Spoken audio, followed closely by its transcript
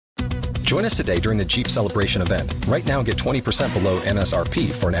Join us today during the Jeep Celebration event. Right now, get 20% below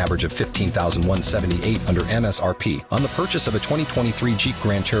MSRP for an average of $15,178 under MSRP on the purchase of a 2023 Jeep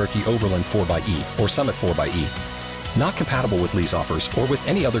Grand Cherokee Overland 4xE or Summit 4xE. Not compatible with lease offers or with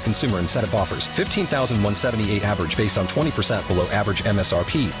any other consumer incentive offers. $15,178 average based on 20% below average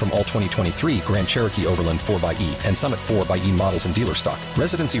MSRP from all 2023 Grand Cherokee Overland 4xE and Summit 4xE models in dealer stock.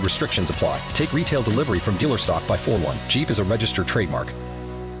 Residency restrictions apply. Take retail delivery from dealer stock by 4/1. Jeep is a registered trademark.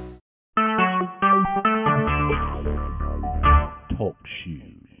 Talk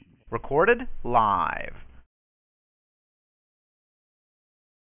shoes. Recorded live.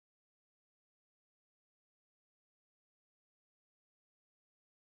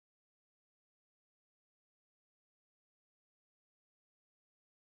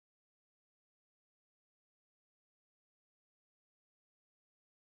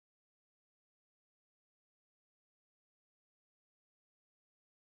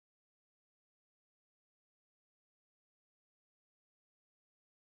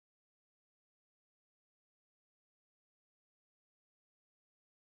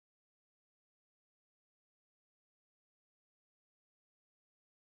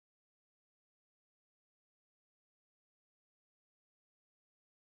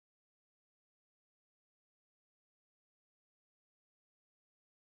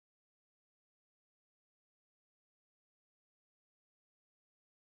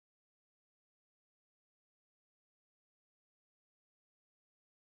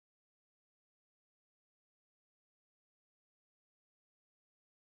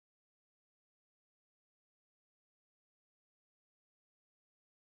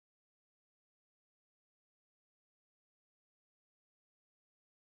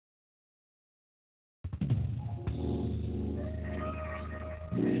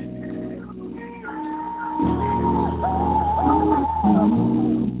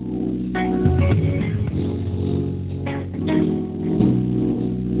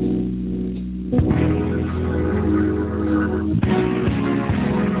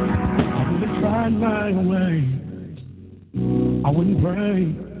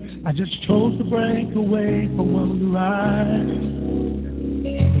 I just chose to break away from what was right.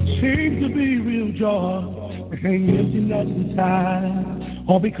 It seems to be real joy, ain't empty nothing tied,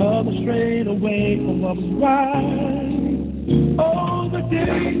 all because I strayed away from what was right. Oh, the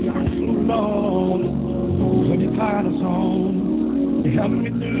days are so long, when you tied us on, you helped me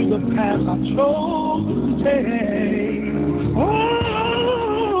through the path I chose to take.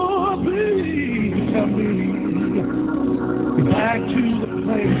 Oh, please help me back to the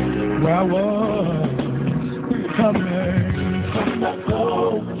place where I was. Come back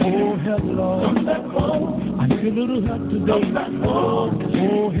home. Oh, help, Lord. Come back home. I need a little help today. Come back home.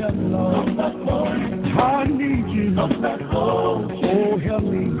 Oh, help, Lord. Come back home. I need you. Come back home. Oh, help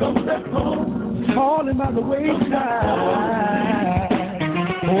me. Come back home. Falling by the wayside.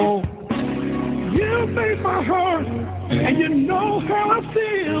 Oh, you made my heart, and you know how I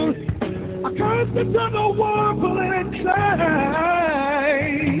feel. I can't the devil wobble inside,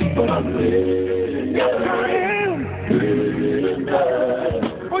 but I'm living. Yes, I am.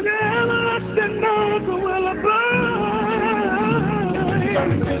 For the everlasting arms will abide.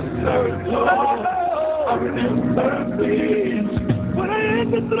 I remember things when I had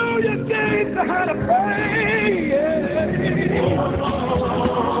to throw your gates. I had to pray.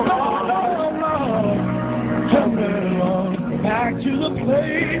 Come on, back to the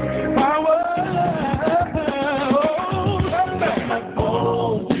place I was. Come back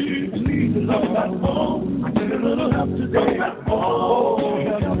home. I need a little help today. Oh,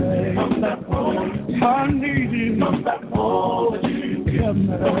 help me. Come back home. I need you. Come back home. Come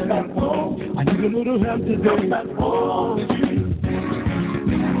back home. I need a little help today. Come back home.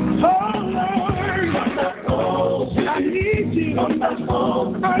 Oh, Lord. Come back home. I need you. Come back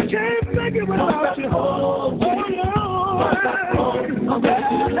home. I can't make it without you. Oh, Lord. Come back home. Come back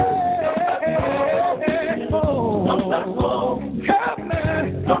home. Come back home. Help me.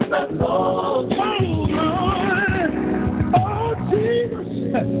 Come back home.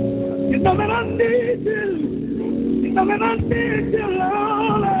 You know that I need you. You know that I need you,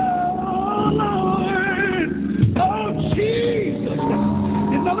 Lord. Oh, Jesus.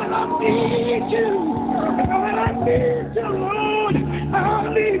 You know that I need you. You know that I need you, Lord. I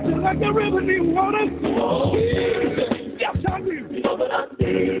need you like the river need water. Oh, Jesus. Yes, I do. You know that I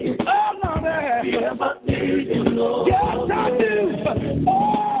need you. Oh, Lord. Yes, I need you, Lord. Yes, I do.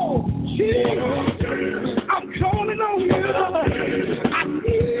 Oh, Jesus. I'm calling on you. I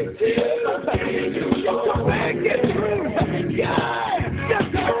need you. You come back and get through. Yeah. Yes,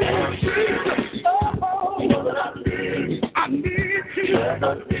 I do. Jesus. Oh, I need you.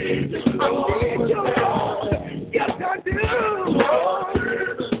 Yes, I do.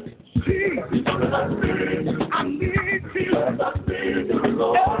 Jesus, I need you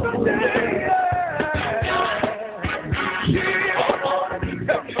every day.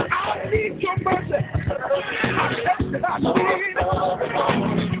 I need your mercy. I need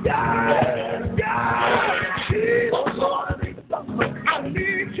I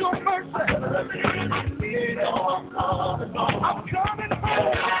need your mercy. I need it. I'm coming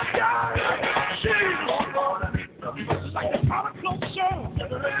home. Like the prodigal son.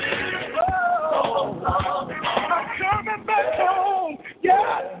 I'm coming back home.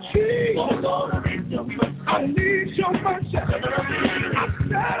 Yeah, Jesus. I need your mercy. I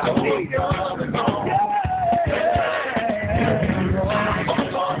said I need it.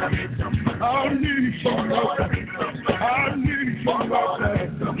 I need your mercy. I need your mercy.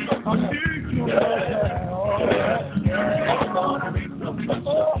 I need your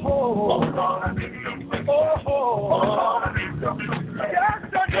yes,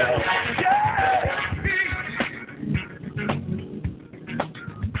 I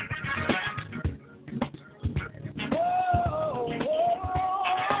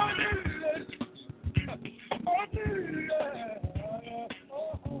do.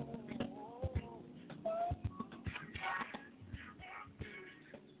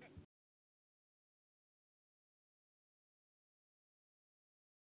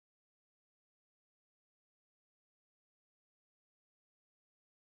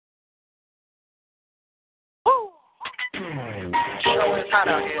 You know, it's hot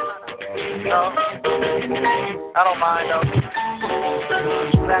out here. You know? I don't mind, though.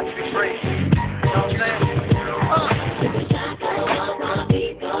 Glad to be free. You know what I'm saying?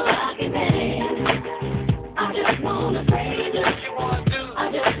 I just wanna praise you. What you wanna do?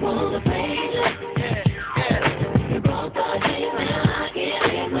 I just wanna praise you. Yeah, yeah. You brought the day when I get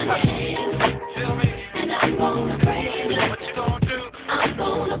in my hands. Feel me? And I'm gonna praise you. What you gonna do? I'm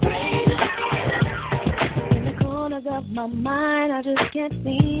gonna praise you. Of my mind, I just can't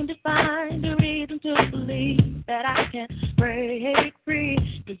seem to find a reason to believe that I can break free.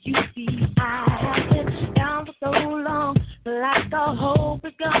 Cause you see, I have been down for so long, like all hope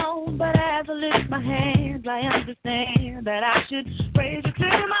is gone. But as I lift my hands, I understand that I should praise you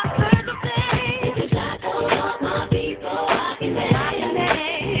through my circumstance. I told all my people I can dance.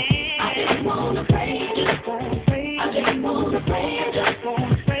 I just wanna praise you. I just wanna praise you. I just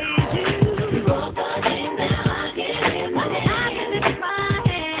wanna praise you. You brought the day now.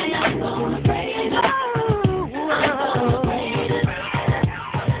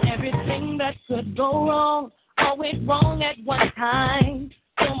 Could go wrong, all went wrong at one time.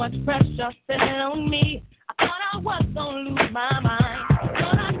 So much pressure fell on me. I thought I was gonna lose my mind.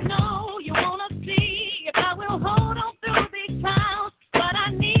 But I know you wanna see if I will hold on through these trials. But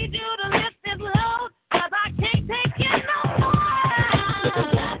I need you to lift this load, cause I can't take it no more.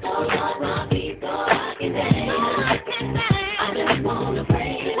 I told all my people I can dance. I just wanna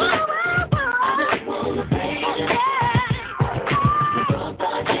praise you. I just wanna praise you.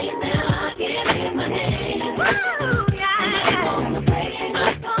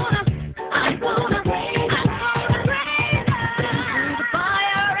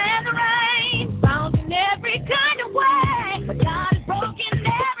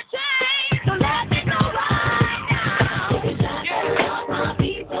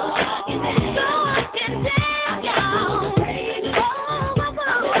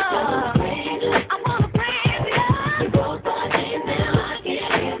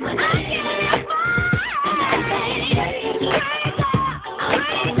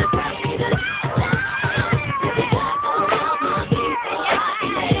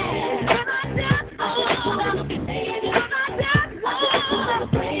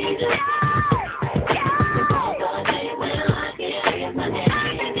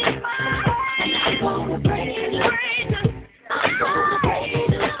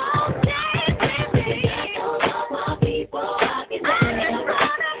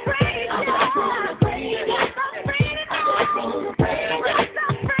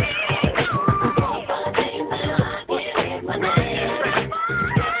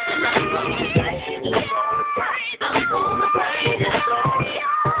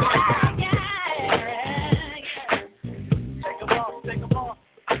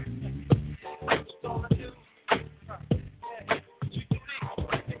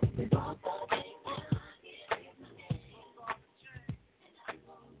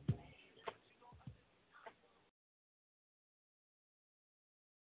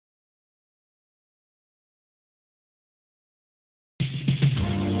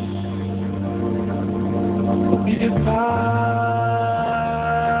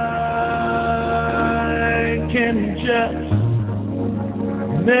 can just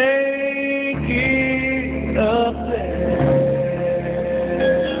make it up there.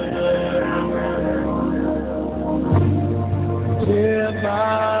 If I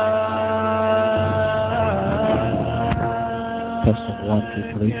Testing 1,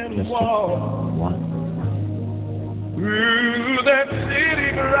 2, 3. Testing 1. through that city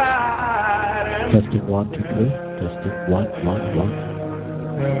bright. Testing 1, 2, 3. Testing 1, 1,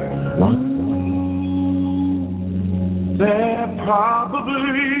 1. 1. There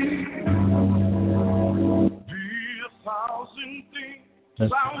probably be 1,000 things I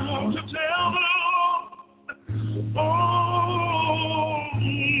want to tell the Lord on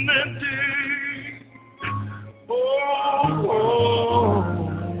that day. Oh,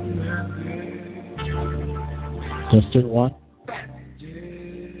 that day. Testing 1.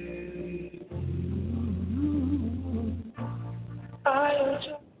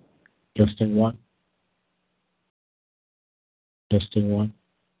 Testing 1. Testing 1.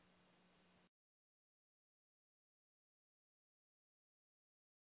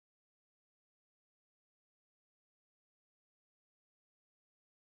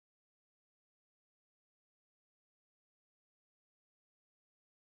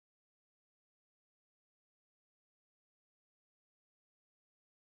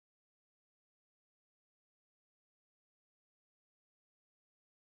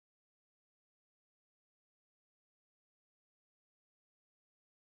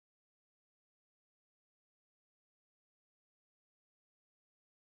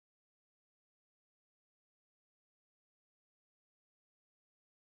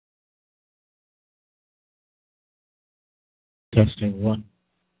 Testing 1.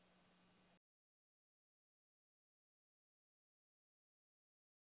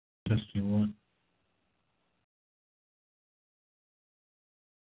 Testing 1.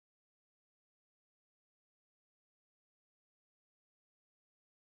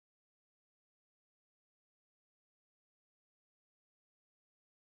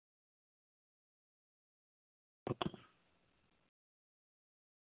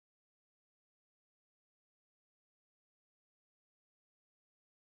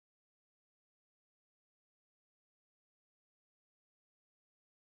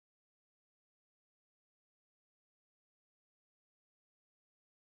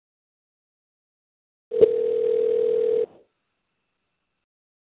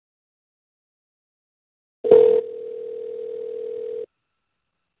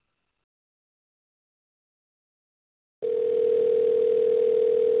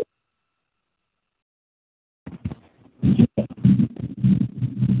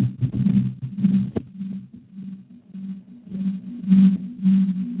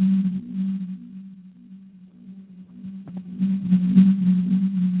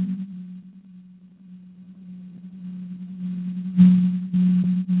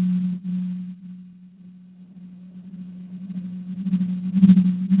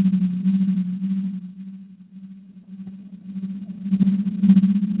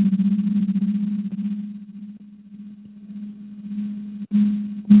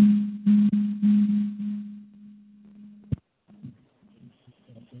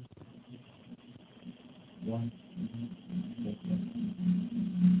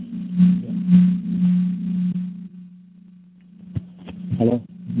 Hello?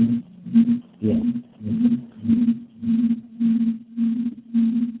 Yeah.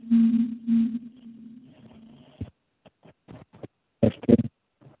 Testing.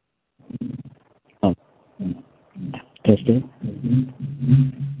 Oh. Testing.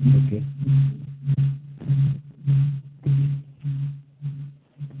 Okay.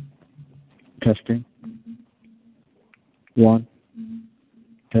 Testing. 1.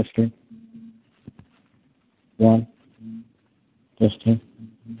 Testing. 1. Testing.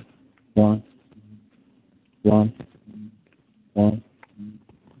 1. 1. 1.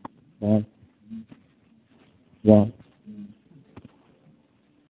 1. 1.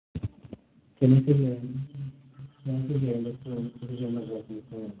 Can you hear me?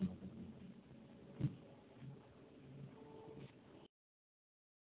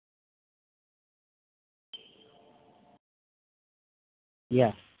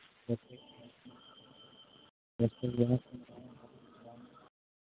 Yes. Testing. Testing 1.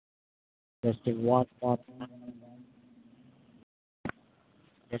 Testing 1. 1.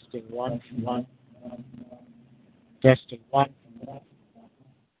 Testing 1. 1. Testing 1.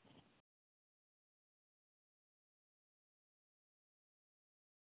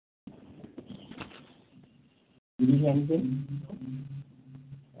 Did you hear anything?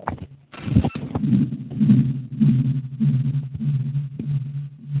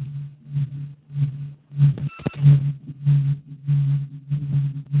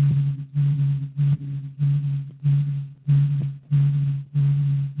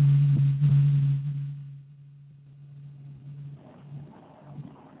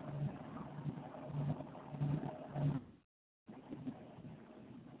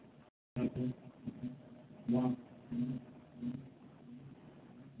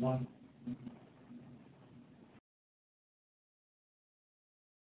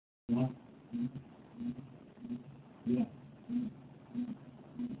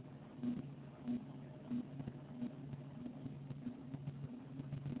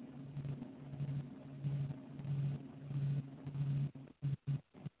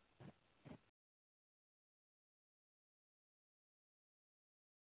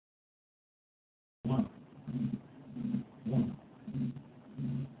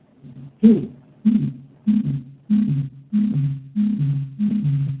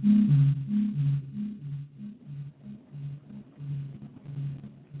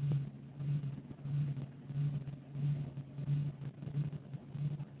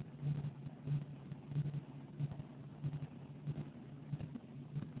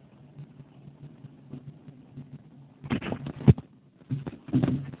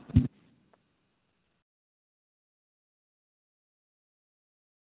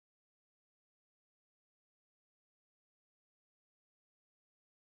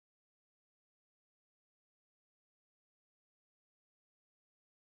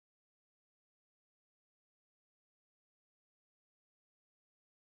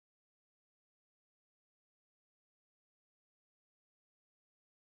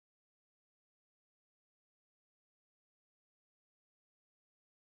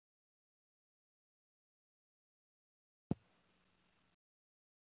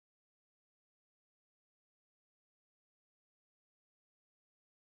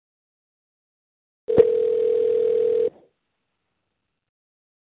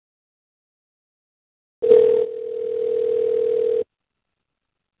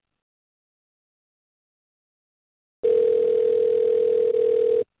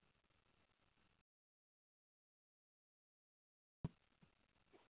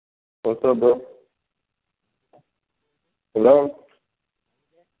 What's up, bro? Hello?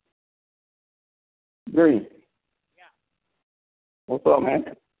 Green. Yeah. What's up, man?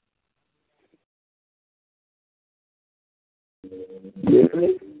 You hear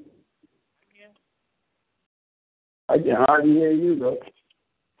me? I can hardly hear you, bro.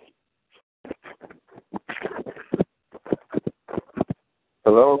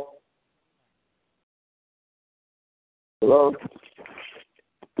 Hello? Hello?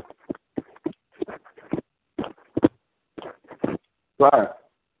 Fine.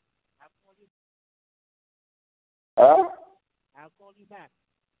 Huh? I'll call you back.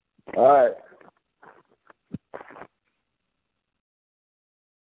 All right.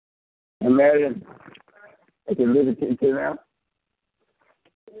 I'm married. I can leave the kitchen now.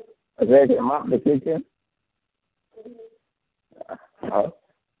 I said I can mop the kitchen.